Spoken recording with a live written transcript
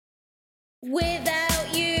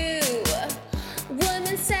Without you,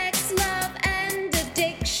 woman, sex, love, and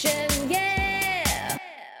addiction, yeah.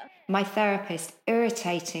 My therapist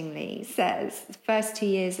irritatingly says the first 2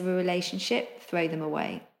 years of a relationship, throw them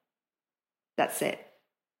away. That's it.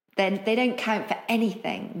 Then they don't count for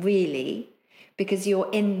anything, really, because you're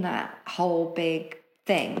in that whole big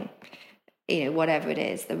thing, whatever it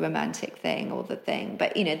is, the romantic thing or the thing.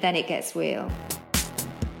 But, then it gets real.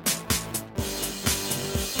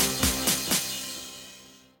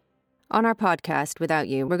 On our podcast, Without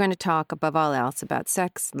You, we're going to talk above all else about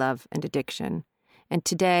sex, love, and addiction. And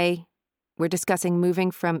today, we're discussing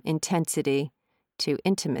moving from intensity to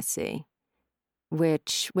intimacy,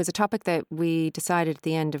 which was a topic that we decided at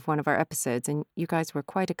the end of one of our episodes, and you guys were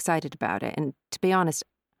quite excited about it. And to be honest,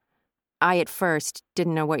 I at first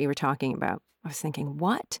didn't know what you were talking about. I was thinking,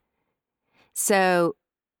 what? So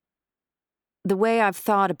the way I've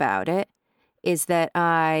thought about it is that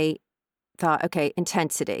I thought, okay,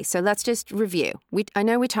 intensity. So let's just review. I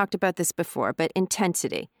know we talked about this before, but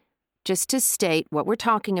intensity. Just to state what we're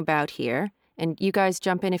talking about here, and you guys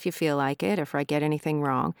jump in if you feel like it, or if I get anything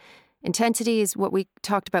wrong. Intensity is what we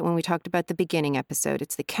talked about when we talked about the beginning episode.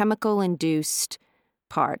 It's the chemical-induced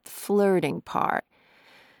part, the flirting part.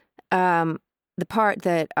 The part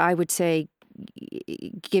that I would say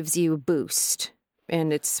gives you a boost.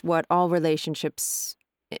 And it's what all relationships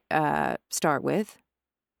start with.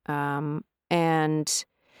 And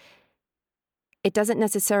it doesn't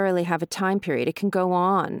necessarily have a time period. It can go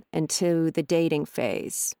on into the dating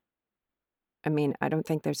phase. I mean, I don't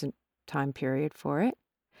think there's a time period for it.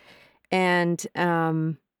 And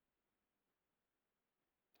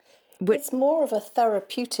it's more of a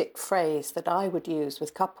therapeutic phrase that I would use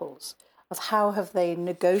with couples of how have they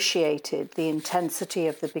negotiated the intensity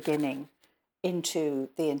of the beginning into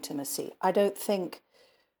the intimacy. I don't think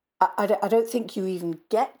you even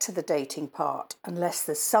get to the dating part unless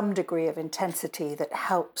there's some degree of intensity that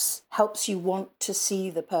helps you want to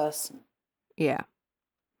see the person. Yeah.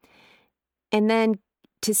 And then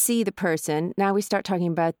to see the person, now we start talking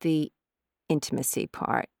about the intimacy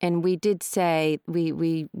part. And we did say,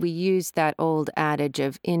 we used that old adage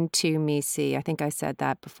of into me see. I think I said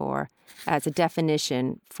that before as a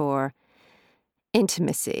definition for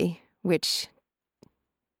intimacy, which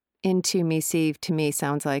into me see to me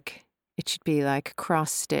sounds like it should be like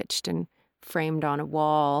cross-stitched and framed on a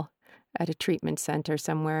wall at a treatment center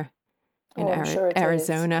somewhere in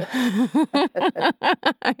Arizona.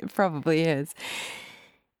 It probably is.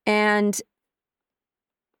 And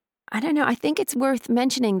I don't know, I think it's worth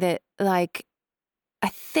mentioning that, I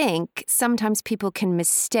think sometimes people can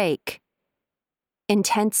mistake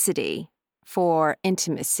intensity for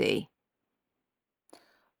intimacy.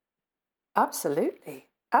 Absolutely.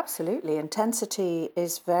 Absolutely. Intensity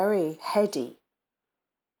is very heady.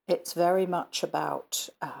 It's very much about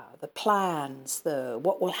the plans, the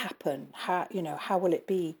what will happen, how will it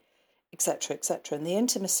be, etc., etc. And the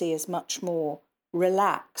intimacy is much more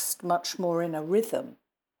relaxed, much more in a rhythm.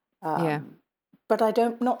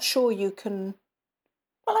 But not sure you can.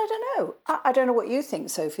 Well, I don't know. I don't know what you think,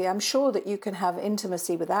 Sophie. I'm sure that you can have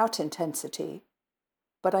intimacy without intensity,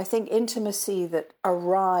 but I think intimacy that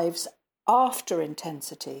arrives after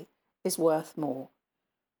intensity is worth more.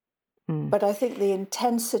 But I think the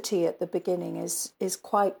intensity at the beginning is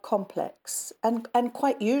quite complex and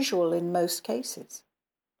quite usual in most cases.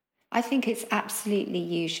 I think it's absolutely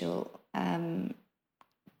usual,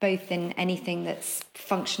 both in anything that's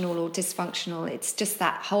functional or dysfunctional. It's just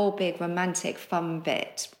that whole big romantic fun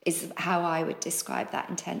bit is how I would describe that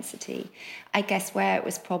intensity. I guess where it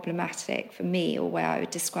was problematic for me, or where I would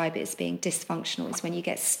describe it as being dysfunctional, is when you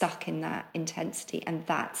get stuck in that intensity and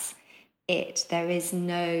that's it.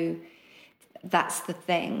 That's the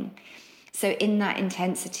thing. So in that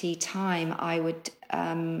intensity time, I would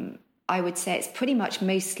say it's pretty much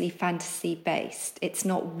mostly fantasy based. It's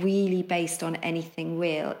not really based on anything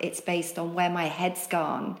real. It's based on where my head's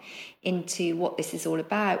gone into what this is all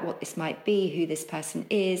about, what this might be, who this person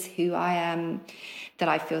is, who I am, that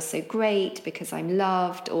I feel so great because I'm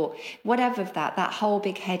loved, or whatever of that whole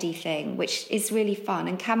big heady thing, which is really fun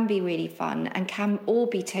and can be really fun and can all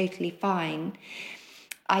be totally fine.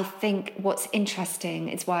 I think what's interesting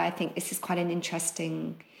is why I think this is quite an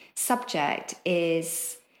interesting subject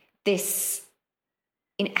is this,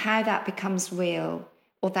 in how that becomes real,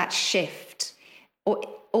 or that shift,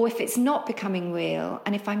 or if it's not becoming real,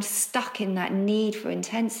 and if I'm stuck in that need for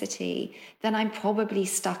intensity, then I'm probably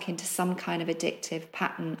stuck into some kind of addictive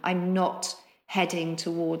pattern. I'm not heading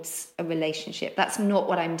towards a relationship. That's not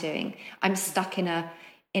what I'm doing. I'm stuck in a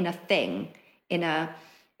thing, in a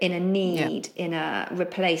in a need, in a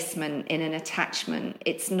replacement, in an attachment.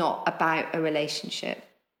 It's not about a relationship.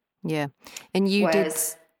 Yeah. And you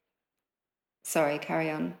Sorry, carry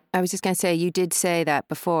on. I was just going to say, you did say that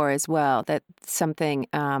before as well, that something,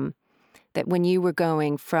 that when you were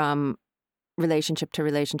going from relationship to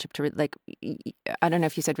relationship to, like, I don't know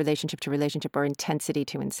if you said relationship to relationship or intensity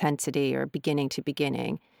to intensity or beginning to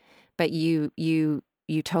beginning, but you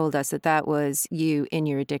told us that was you in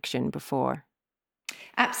your addiction before.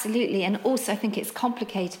 Absolutely. And also I think it's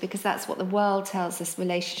complicated because that's what the world tells us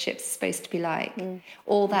relationships are supposed to be like.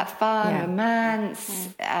 All that fun, romance,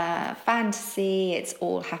 fantasy, it's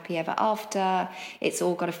all happy ever after. It's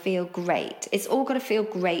all got to feel great. It's all got to feel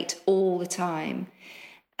great all the time.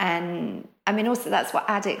 And I mean, also that's what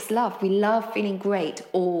addicts love. We love feeling great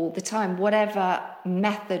all the time, whatever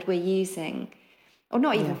method we're using. Or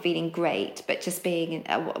not even feeling great, but just being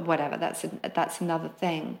whatever. That's another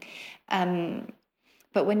thing.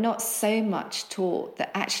 But we're not so much taught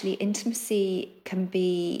that actually intimacy can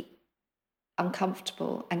be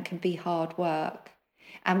uncomfortable and can be hard work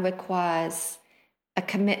and requires a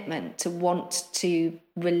commitment to want to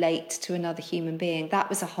relate to another human being. That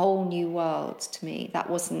was a whole new world to me. That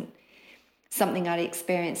wasn't something I'd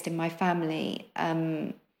experienced in my family,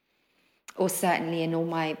 or certainly in all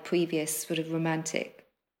my previous sort of romantic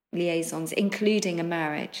liaisons, including a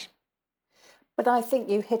marriage. But I think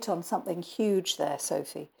you hit on something huge there,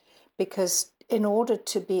 Sophie, because in order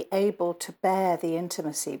to be able to bear the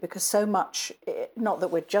intimacy, because so much, not that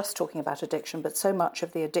we're just talking about addiction, but so much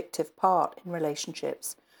of the addictive part in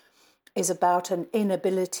relationships is about an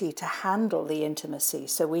inability to handle the intimacy.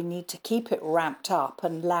 So we need to keep it ramped up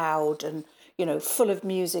and loud and, full of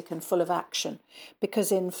music and full of action.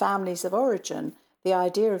 Because in families of origin, the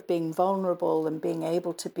idea of being vulnerable and being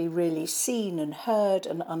able to be really seen and heard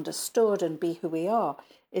and understood and be who we are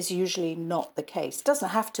is usually not the case. It doesn't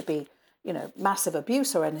have to be, massive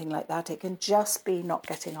abuse or anything like that. It can just be not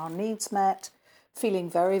getting our needs met,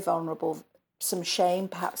 feeling very vulnerable, some shame,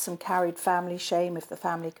 perhaps some carried family shame if the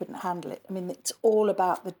family couldn't handle it. I mean, it's all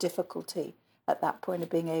about the difficulty at that point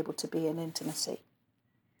of being able to be in intimacy.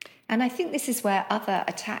 And I think this is where other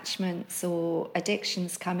attachments or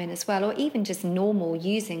addictions come in as well, or even just normal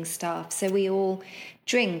using stuff. So we all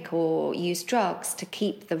drink or use drugs to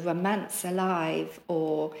keep the romance alive,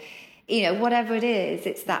 or, whatever it is.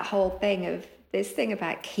 It's that whole thing of this thing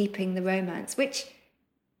about keeping the romance, which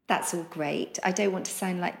that's all great. I don't want to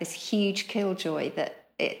sound like this huge killjoy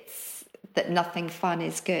that nothing fun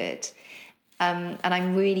is good. And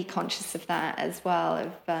I'm really conscious of that as well,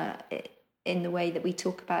 in the way that we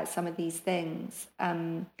talk about some of these things.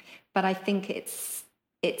 But I think it's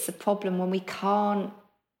a problem when we can't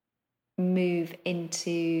move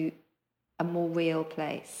into a more real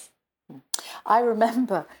place. I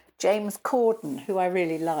remember James Corden, who I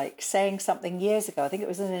really like, saying something years ago, I think it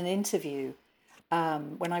was in an interview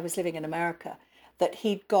when I was living in America, that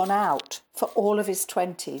he'd gone out for all of his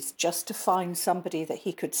 20s just to find somebody that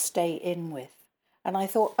he could stay in with. And I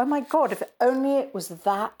thought, oh my God, if only it was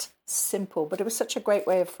that simple. But it was such a great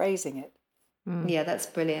way of phrasing it. Yeah, that's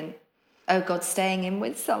brilliant. Oh God, staying in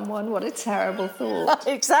with someone, what a terrible thought.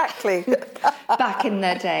 Exactly. Back in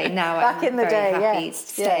the day. Now Back in the very day, happy yes,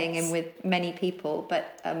 staying yes. in with many people.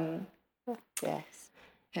 But yes.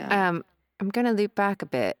 Yeah. I'm going to loop back a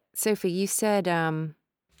bit. Sophie, you said, I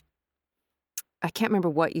can't remember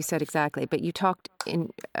what you said exactly, but you talked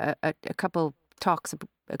in a couple talks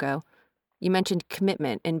ago. You mentioned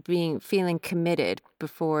commitment and feeling committed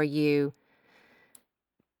before you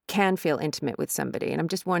can feel intimate with somebody. And I'm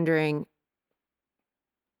just wondering,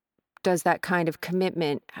 does that kind of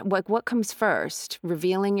commitment, what comes first?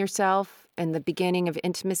 Revealing yourself in the beginning of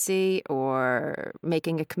intimacy, or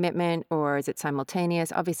making a commitment, or is it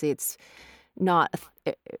simultaneous? Obviously, it's not,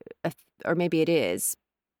 or maybe it is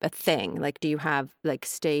a thing. Like, do you have like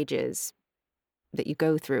stages that you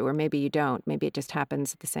go through, or maybe you don't? Maybe it just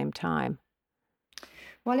happens at the same time.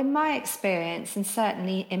 Well, in my experience, and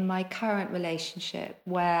certainly in my current relationship,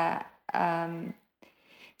 where,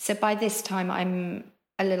 so by this time I'm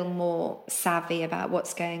a little more savvy about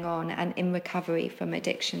what's going on and in recovery from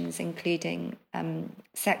addictions, including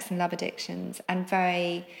sex and love addictions, and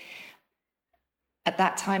very, at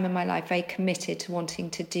that time in my life, very committed to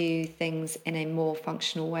wanting to do things in a more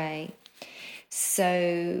functional way.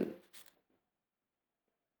 So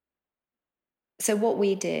what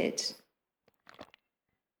we did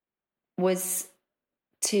was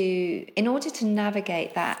in order to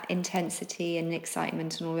navigate that intensity and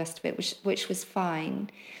excitement and all the rest of it, which was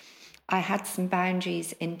fine, I had some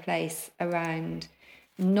boundaries in place around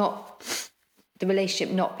the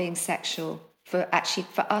relationship not being sexual for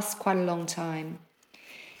us quite a long time.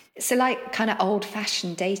 So like kind of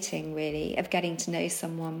old-fashioned dating, really, of getting to know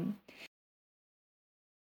someone.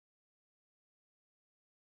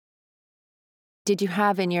 Did you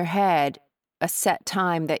have in your head a set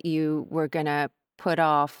time that you were going to put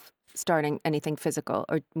off starting anything physical,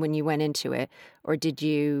 or when you went into it, or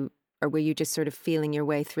were you just sort of feeling your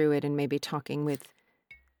way through it and maybe talking with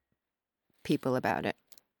people about it?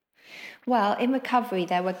 Well, in recovery,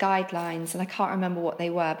 there were guidelines, and I can't remember what they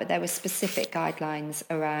were, but there were specific guidelines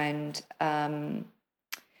around,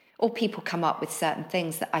 or people come up with certain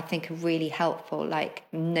things that I think are really helpful, like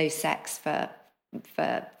no sex for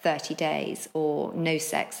 30 days, or no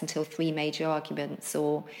sex until 3 major arguments,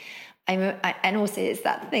 and also it's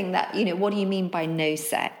that thing that, what do you mean by no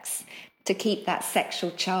sex? To keep that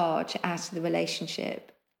sexual charge out of the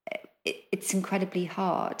relationship, it's incredibly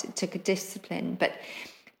hard. It took a discipline, but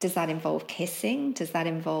does that involve kissing? Does that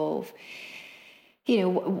involve,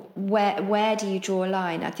 where do you draw a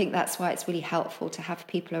line? I think that's why it's really helpful to have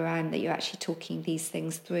people around that you're actually talking these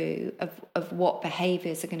things through, of what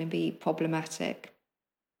behaviours are going to be problematic.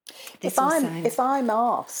 If I'm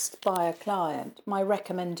asked by a client, my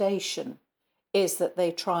recommendation is that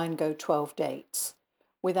they try and go 12 dates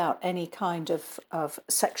without any kind of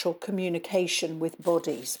sexual communication with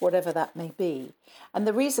bodies, whatever that may be. And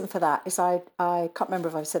the reason for that is I can't remember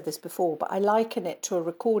if I've said this before, but I liken it to a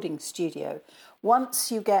recording studio.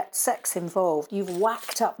 Once you get sex involved, you've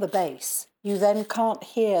whacked up the bass. You then can't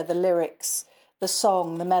hear the lyrics, the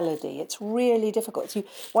song, the melody. It's really difficult.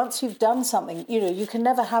 Once you've done something, you can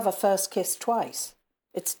never have a first kiss twice.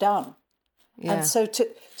 It's done. Yeah. And so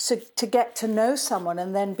to get to know someone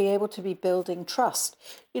and then be able to be building trust.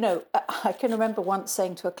 I can remember once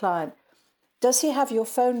saying to a client, does he have your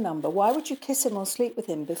phone number? Why would you kiss him or sleep with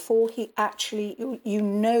him before he actually, you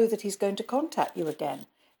know that he's going to contact you again?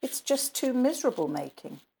 It's just too miserable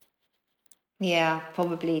making. Yeah,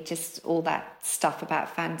 probably just all that stuff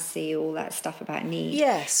about fantasy, all that stuff about need.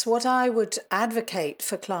 Yes, what I would advocate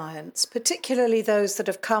for clients, particularly those that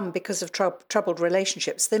have come because of troubled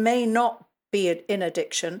relationships, they may not be in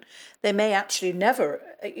addiction, they may actually never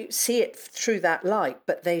see it through that light,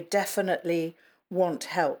 but they definitely want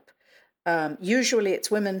help. Usually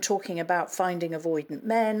it's women talking about finding avoidant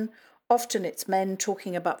men. Often it's men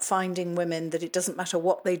talking about finding women that it doesn't matter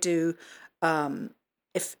what they do.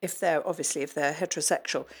 If they're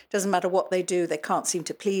heterosexual, it doesn't matter what they do, they can't seem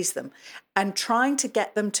to please them. And trying to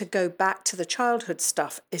get them to go back to the childhood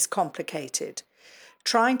stuff is complicated.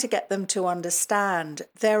 Trying to get them to understand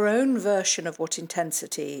their own version of what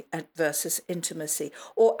intensity versus intimacy,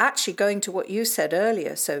 or actually going to what you said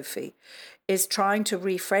earlier, Sophie, is trying to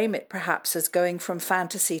reframe it perhaps as going from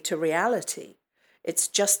fantasy to reality. It's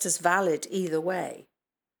just as valid either way.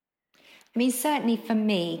 I mean, certainly for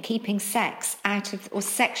me, keeping sex out of, or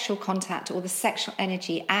sexual contact or the sexual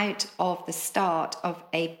energy out of the start of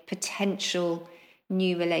a potential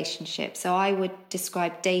new relationship. So I would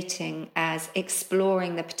describe dating as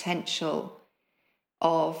exploring the potential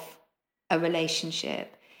of a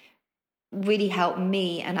relationship. Really helped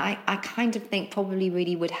me, and I kind of think probably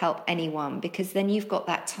really would help anyone, because then you've got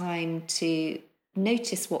that time to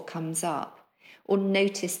notice what comes up, or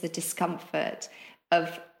notice the discomfort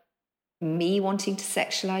of me wanting to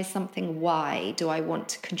sexualize something. Why do I want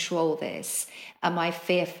to control this? Am I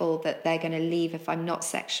fearful that they're going to leave if I'm not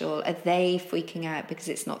sexual? Are they freaking out because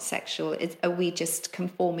it's not sexual? Are we just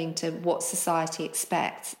conforming to what society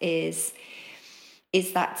expects? Is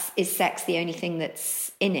sex the only thing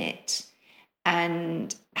that's in it?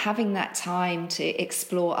 And having that time to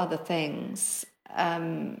explore other things,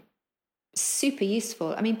 super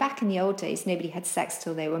useful. I mean, back in the old days, nobody had sex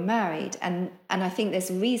till they were married, and I think there's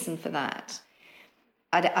a reason for that.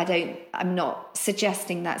 I'm not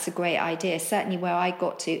suggesting that's a great idea. Certainly where I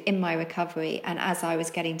got to in my recovery, and as I was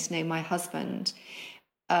getting to know my husband,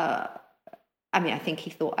 I think he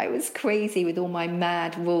thought I was crazy with all my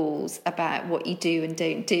mad rules about what you do and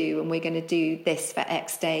don't do, and we're going to do this for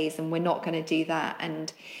X days and we're not going to do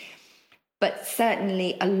that. But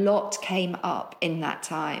certainly a lot came up in that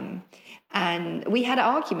time. And we had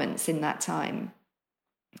arguments in that time.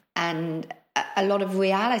 And a lot of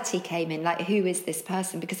reality came in, like, who is this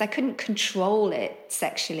person? Because I couldn't control it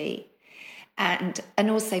sexually. And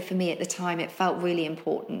also for me at the time, it felt really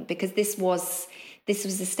important, because this was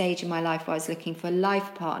a stage in my life where I was looking for a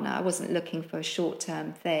life partner. I wasn't looking for a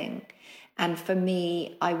short-term thing. And for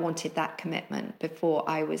me, I wanted that commitment before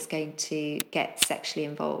I was going to get sexually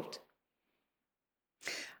involved.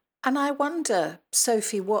 And I wonder,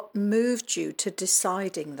 Sophie, what moved you to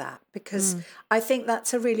deciding that? Because I think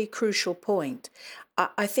that's a really crucial point.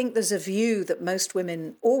 I think there's a view that most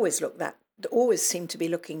women always look always seem to be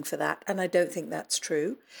looking for that, and I don't think that's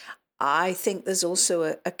true. I think there's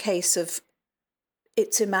also a case of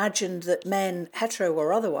it's imagined that men, hetero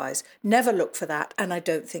or otherwise, never look for that, and I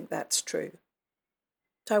don't think that's true.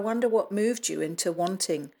 So I wonder what moved you into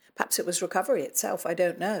wanting, perhaps it was recovery itself, I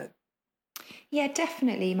don't know. Yeah,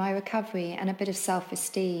 definitely my recovery and a bit of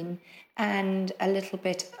self-esteem and a little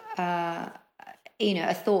bit, a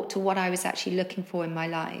thought to what I was actually looking for in my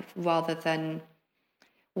life rather than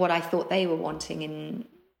what I thought they were wanting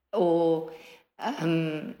or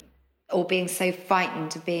being so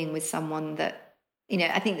frightened of being with someone that,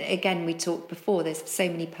 I think that, again, we talked before, there's so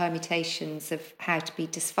many permutations of how to be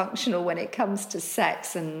dysfunctional when it comes to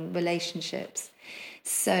sex and relationships.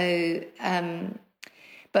 So,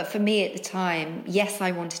 but for me at the time, yes,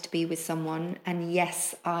 I wanted to be with someone, and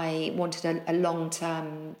yes, I wanted a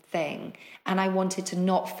long-term thing, and I wanted to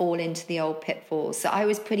not fall into the old pitfalls. So I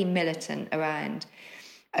was pretty militant around,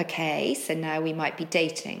 okay, so now we might be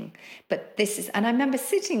dating. But this is, and I remember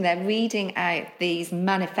sitting there reading out these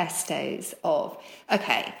manifestos of,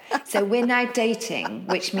 okay, so we're now dating,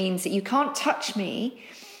 which means that you can't touch me,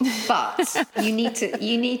 but you need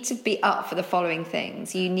to be up for the following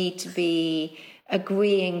things. You need to be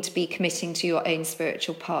agreeing to be committing to your own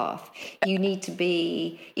spiritual path. You need to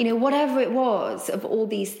be, whatever it was of all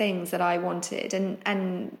these things that I wanted.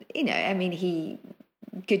 And he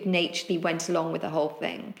good-naturedly went along with the whole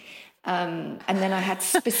thing. And then I had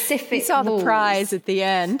specific You saw rules. The prize at the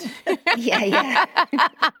end. Yeah.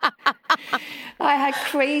 I had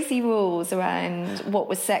crazy rules around what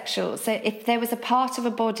was sexual. So if there was a part of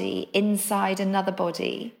a body inside another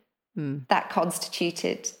body, that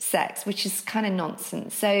constituted sex, which is kind of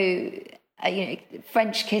nonsense. So,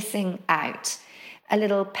 French kissing out, a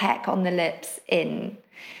little peck on the lips in,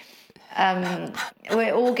 where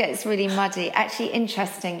it all gets really muddy. Actually,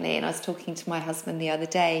 interestingly, and I was talking to my husband the other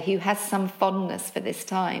day, who has some fondness for this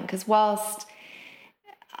time, because whilst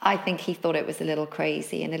I think he thought it was a little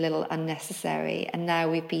crazy and a little unnecessary, and now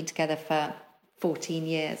we've been together for 14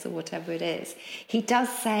 years or whatever it is, he does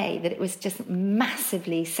say that it was just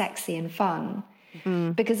massively sexy and fun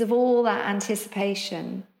because of all that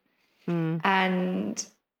anticipation. And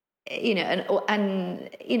it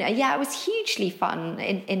was hugely fun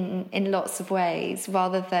in lots of ways,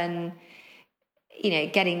 rather than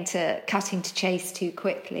cutting to chase too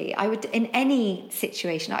quickly. I would, in any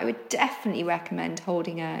situation, I would definitely recommend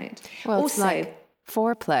holding out. Well, also, it's like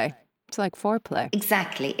foreplay. It's like foreplay.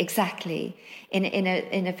 Exactly. In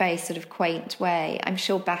a very sort of quaint way. I'm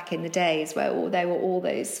sure back in the days where there were all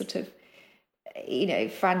those sort of,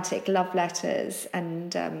 frantic love letters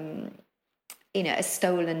and, a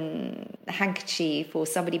stolen handkerchief or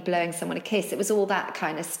somebody blowing someone a kiss. It was all that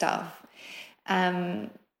kind of stuff.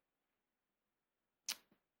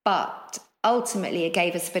 But ultimately, it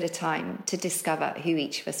gave us a bit of time to discover who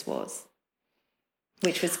each of us was,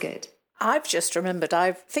 which was good. I've just remembered,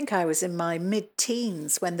 I think I was in my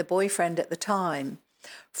mid-teens when the boyfriend at the time,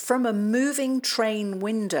 from a moving train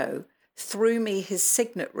window, threw me his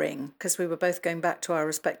signet ring, because we were both going back to our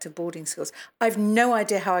respective boarding schools. I've no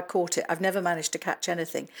idea how I caught it. I've never managed to catch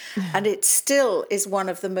anything. And it still is one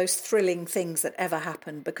of the most thrilling things that ever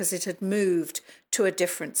happened, because it had moved to a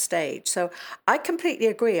different stage. So I completely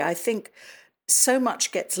agree. I think so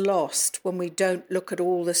much gets lost when we don't look at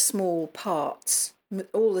all the small parts, and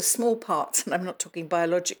I'm not talking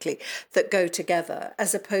biologically, that go together,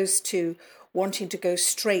 as opposed to wanting to go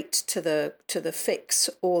straight to the fix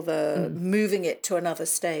or the moving it to another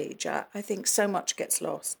stage. I think so much gets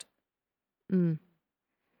lost. And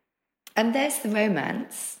there's the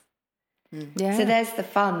romance. Yeah. So there's the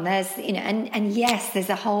fun. There's, and yes, there's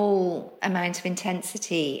a whole amount of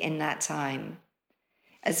intensity in that time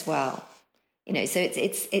as well. So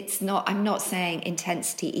it's not, I'm not saying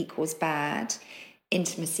intensity equals bad,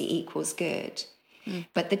 intimacy equals good.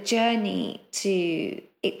 But the journey to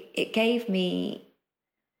it gave me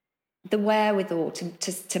the wherewithal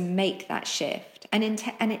to make that shift. And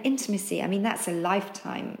intimacy, I mean, that's a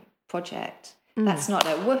lifetime project. That's not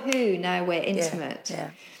a woohoo, now we're intimate.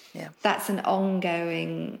 Yeah. That's an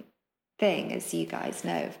ongoing thing, as you guys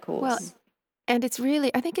know, of course. Well, and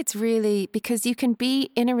I think it's really because you can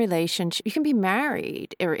be in a relationship, you can be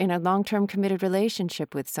married or in a long-term committed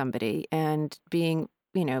relationship with somebody and being,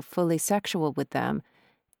 fully sexual with them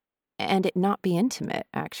and it not be intimate,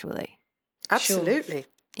 actually. Absolutely.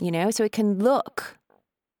 So it can look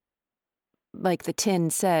like the tin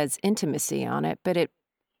says intimacy on it, but it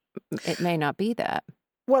may not be that.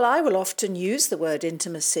 Well, I will often use the word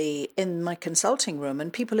intimacy in my consulting room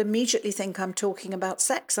and people immediately think I'm talking about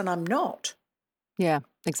sex, and I'm not. Yeah,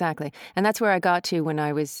 exactly. And that's where I got to when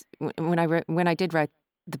I did write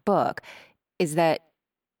the book. is that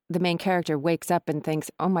the main character wakes up and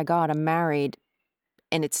thinks, oh my God, I'm married.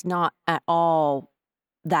 And it's not at all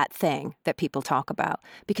that thing that people talk about,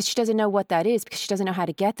 because she doesn't know what that is, because she doesn't know how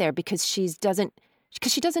to get there, because she doesn't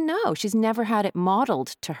know. She's never had it modeled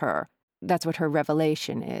to her. That's what her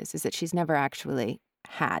revelation is that she's never actually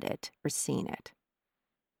had it or seen it.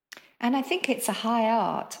 And I think it's a high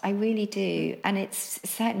art. I really do. And it's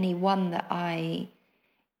certainly one that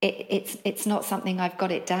it's not something I've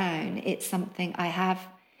got it down. It's something I have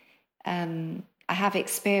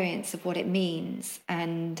experience of what it means,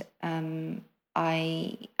 and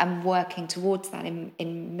I am working towards that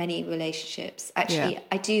in many relationships. Actually,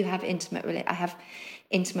 I do have intimate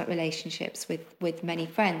relationships with many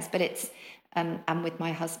friends, but it's and with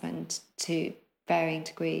my husband to varying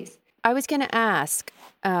degrees. I was going to ask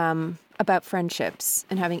about friendships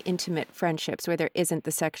and having intimate friendships where there isn't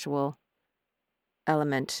the sexual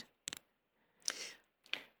element.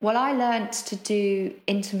 Well, I learnt to do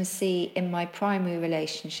intimacy in my primary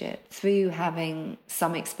relationship through having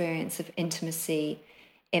some experience of intimacy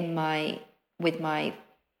with my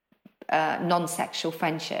non-sexual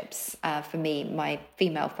friendships. For me, my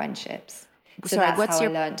female friendships. So that's how I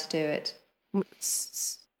learned to do it.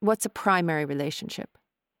 What's a primary relationship?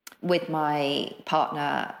 With my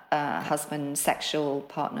partner, husband, sexual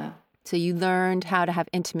partner. So you learned how to have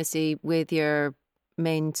intimacy with your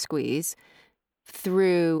main squeeze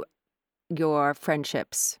through your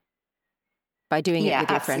friendships, by doing it with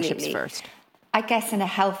your friendships first. I guess in a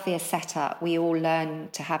healthier setup, we all learn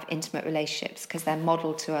to have intimate relationships because they're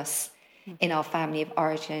modeled to us in our family of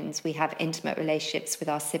origins. We have intimate relationships with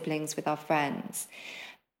our siblings, with our friends.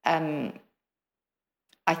 I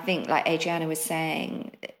think, like Adriana was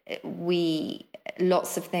saying,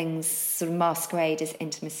 lots of things sort of masquerade as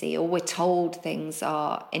intimacy, or we're told things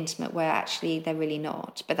are intimate where actually they're really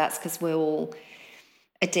not. But that's because we're all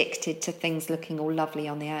addicted to things looking all lovely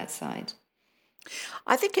on the outside.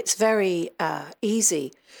 I think it's very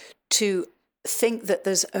easy to think that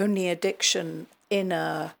there's only addiction in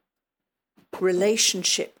a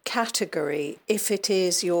relationship category if it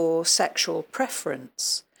is your sexual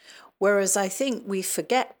preference. Whereas I think we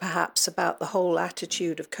forget perhaps about the whole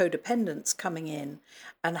attitude of codependence coming in,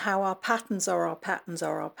 and how our patterns are our patterns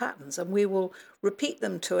are our patterns. And we will repeat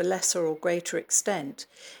them to a lesser or greater extent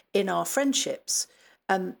in our friendships.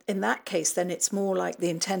 And in that case, then it's more like the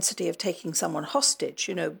intensity of taking someone hostage,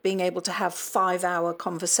 being able to have 5-hour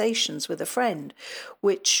conversations with a friend,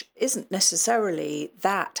 which isn't necessarily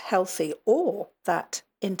that healthy or that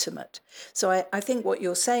intimate. So I think what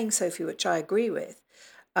you're saying, Sophie, which I agree with,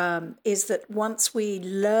 is that once we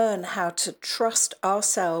learn how to trust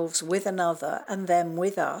ourselves with another and them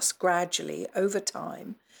with us gradually over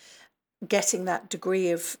time, getting that degree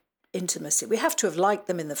of intimacy. We have to have liked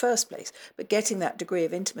them in the first place, but getting that degree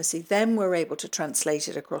of intimacy, then we're able to translate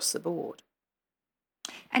it across the board.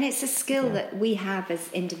 And it's a skill that we have as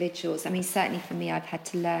individuals. I mean, certainly for me, I've had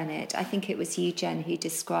to learn it. I think it was you, Jen, who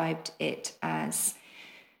described it as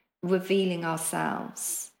revealing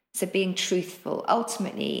ourselves. So being truthful.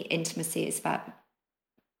 Ultimately, intimacy is about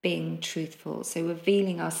being truthful. So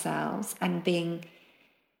revealing ourselves and being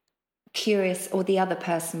curious, or the other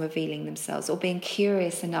person revealing themselves, or being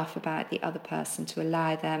curious enough about the other person to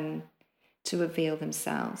allow them to reveal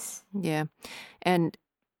themselves. Yeah. And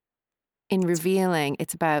in revealing,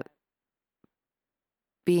 it's about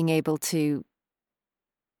being able to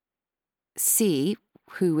see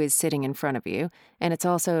who is sitting in front of you. And it's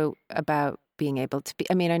also about being able to be,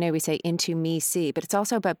 I mean, I know we say into me see, but it's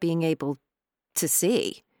also about being able to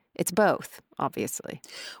see. It's both, obviously.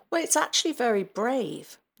 Well, it's actually very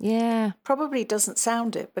brave. Yeah. Probably doesn't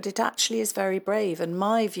sound it, but it actually is very brave. And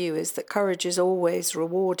my view is that courage is always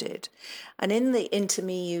rewarded. And in the into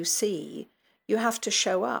me you see, you have to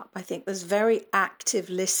show up. I think there's very active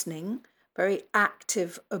listening, very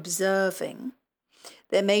active observing.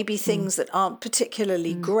 There may be things that aren't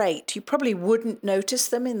particularly great. You probably wouldn't notice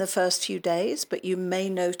them in the first few days, but you may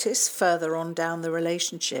notice further on down the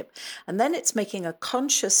relationship. And then it's making a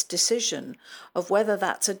conscious decision of whether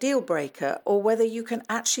that's a deal breaker, or whether you can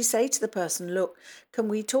actually say to the person, look, can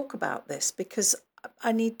we talk about this? Because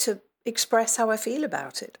I need to express how I feel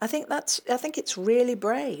about it. I think it's really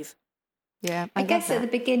brave. Yeah. I guess at the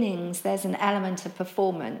beginnings, there's an element of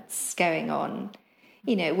performance going on.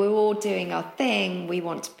 We're all doing our thing. We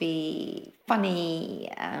want to be funny,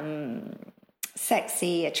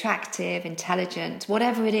 sexy, attractive, intelligent,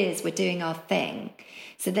 whatever it is, we're doing our thing.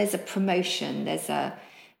 So there's a promotion, there's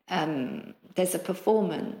a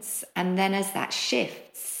performance. And then as that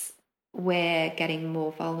shifts, we're getting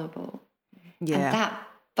more vulnerable. Yeah. And that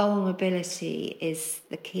vulnerability is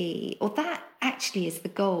the key. Or that actually is the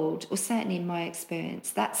gold, or certainly in my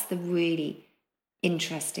experience, that's the really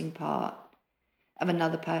interesting part of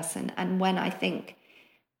another person. And when I think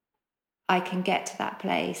I can get to that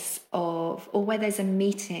place of, or where there's a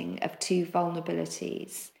meeting of two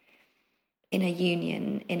vulnerabilities in a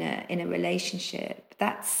union, in a relationship,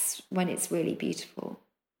 that's when it's really beautiful.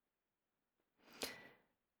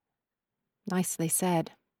 Nicely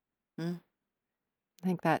said. I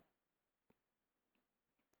think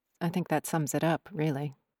that sums it up,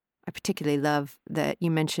 really. I particularly love that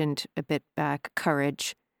you mentioned a bit back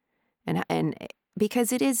courage, and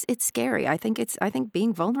because it's scary. I think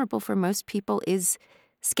being vulnerable for most people is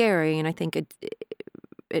scary, and I think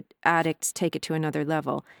addicts take it to another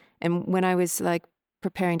level. And when I was like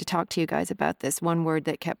preparing to talk to you guys about this, one word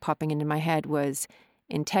that kept popping into my head was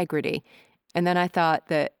integrity. And then I thought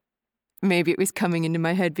that maybe it was coming into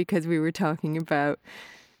my head because we were talking about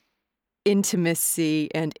intimacy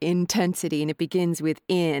and intensity, and it begins with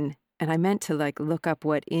in. And I meant to like look up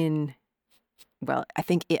what in. Well, I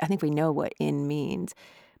think we know what in means,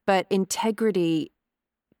 but integrity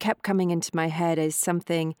kept coming into my head as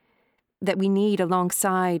something that we need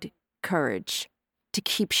alongside courage to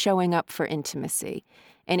keep showing up for intimacy.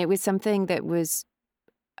 And it was something that was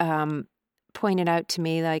pointed out to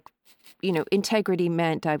me, like, integrity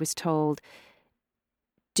meant, I was told,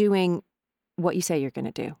 doing what you say you're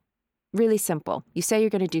going to do. Really simple. You say you're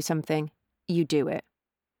going to do something, you do it.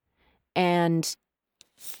 And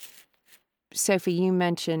Sophie, you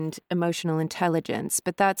mentioned emotional intelligence,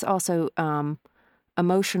 but that's also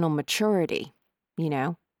emotional maturity.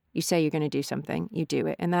 You say you're going to do something, you do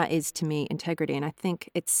it. And that is, to me, integrity. And I think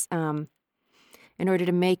it's, in order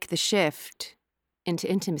to make the shift into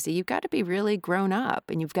intimacy, you've got to be really grown up,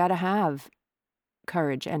 and you've got to have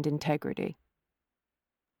courage and integrity.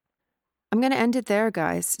 I'm going to end it there,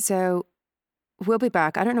 guys. So we'll be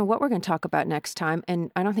back. I don't know what we're going to talk about next time,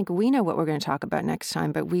 and I don't think we know what we're going to talk about next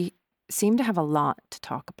time, but we seem to have a lot to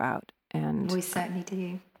talk about. And we certainly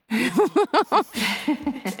do.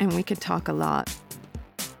 And we could talk a lot.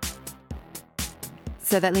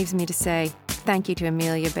 So that leaves me to say thank you to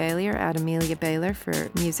Amelia Baylor at Amelia Baylor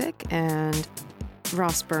for music, and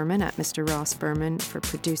Ross Berman at Mr. Ross Berman for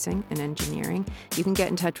producing and engineering. You can get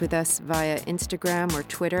in touch with us via Instagram or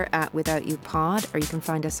Twitter at Without You Pod, or you can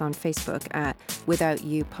find us on Facebook at Without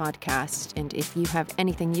You Podcast. And if you have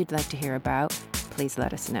anything you'd like to hear about, please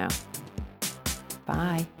let us know.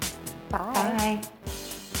 Bye. Bye. Bye.